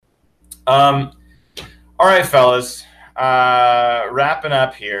Um, all right, fellas. Wrapping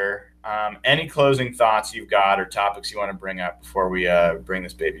up here. Any closing thoughts you've got or topics you want to bring up before we bring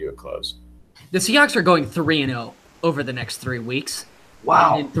this baby to a close? The Seahawks are going 3-0 over the next 3 weeks. And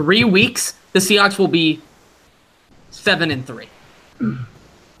Wow. in 3 weeks, the Seahawks will be 7-3.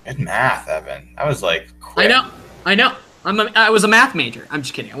 Good math, Evan. That was like I quick. know. I was a math major. I'm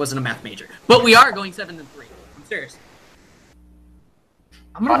just kidding. I wasn't a math major. But we are going 7-3. I'm serious.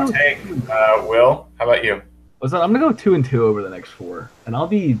 I'm gonna Hot go, take. Will, how about you? I'm gonna go 2-2 over the next 4, and I'll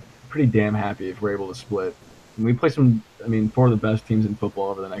be pretty damn happy if we're able to split. And we play four of the best teams in football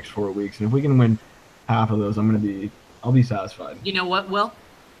over the next 4 weeks, and if we can win half of those, I'll be satisfied. You know what, Will?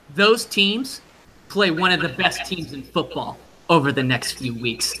 Those teams play one of the best teams in football over the next few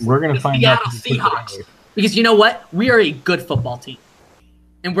weeks. We're gonna The find out. Seattle Seahawks. Because you know what? We are a good football team.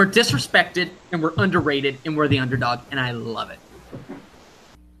 And we're disrespected, and we're underrated, and we're the underdog, and I love it.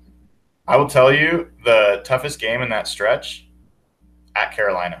 I will tell you the toughest game in that stretch at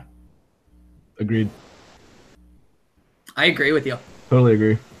Carolina. Agreed. I agree with you. Totally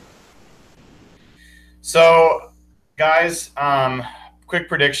agree. So, guys, quick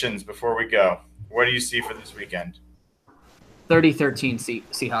predictions before we go. What do you see for this weekend? 30-13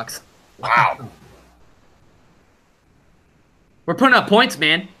 Seahawks. Wow. We're putting up points,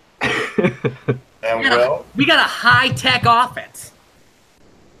 man. And Will, We got a high-tech offense.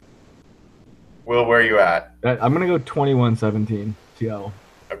 where are you at? I'm gonna go 21-17 Seattle.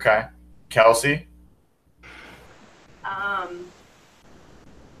 Okay. Kelsey?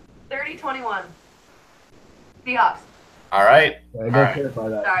 30-21. Seahawks. All right. Yeah, All gotta right. clarify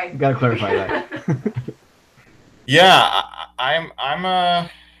that. Sorry. Gotta clarify that. Yeah, I'm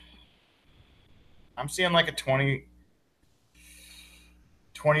seeing like a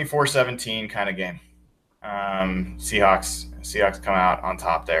 24-17 kind of game. Seahawks come out on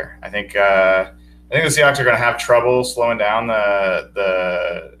top there. I think the Seahawks are going to have trouble slowing down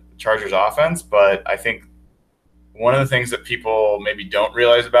the Chargers offense, but I think one of the things that people maybe don't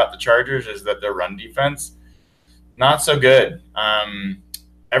realize about the Chargers is that their run defense not so good.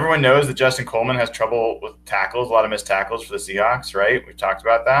 Everyone knows that Justin Coleman has trouble with tackles, a lot of missed tackles for the Seahawks, right? We've talked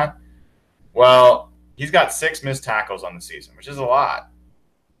about that. Well, he's got 6 missed tackles on the season, which is a lot.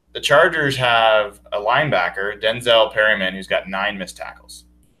 The Chargers have a linebacker, Denzel Perryman, who's got 9 missed tackles.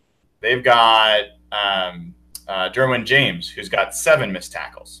 They've got Derwin James, who's got 7 missed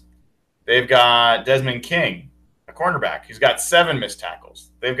tackles. They've got Desmond King, a cornerback, who's got 7 missed tackles.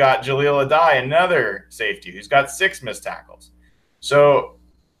 They've got Jaleel Adai, another safety, who's got 6 missed tackles. So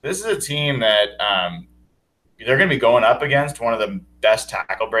this is a team that they're going to be going up against one of the best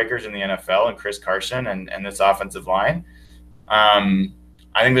tackle breakers in the NFL, and Chris Carson and this offensive line.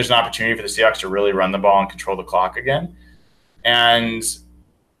 I think there's an opportunity for the Seahawks to really run the ball and control the clock again. And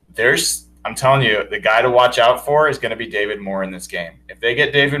I'm telling you, the guy to watch out for is going to be David Moore in this game. If they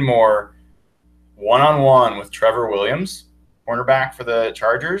get David Moore one-on-one with Trevor Williams, cornerback for the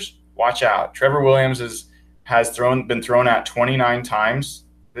Chargers, watch out. Trevor Williams has been thrown at 29 times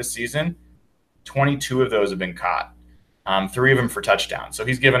this season. 22 of those have been caught, 3 of them for touchdowns. So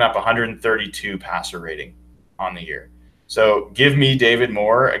he's given up 132 passer rating on the year. So give me David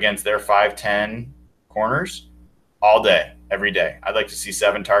Moore against their 5'10 corners all day, every day. I'd like to see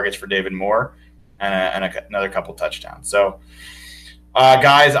 7 targets for David Moore and another couple touchdowns. So,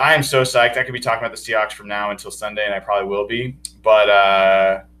 guys, I am so psyched. I could be talking about the Seahawks from now until Sunday, and I probably will be.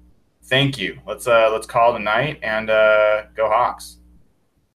 But thank you. Let's call it a night and go Hawks.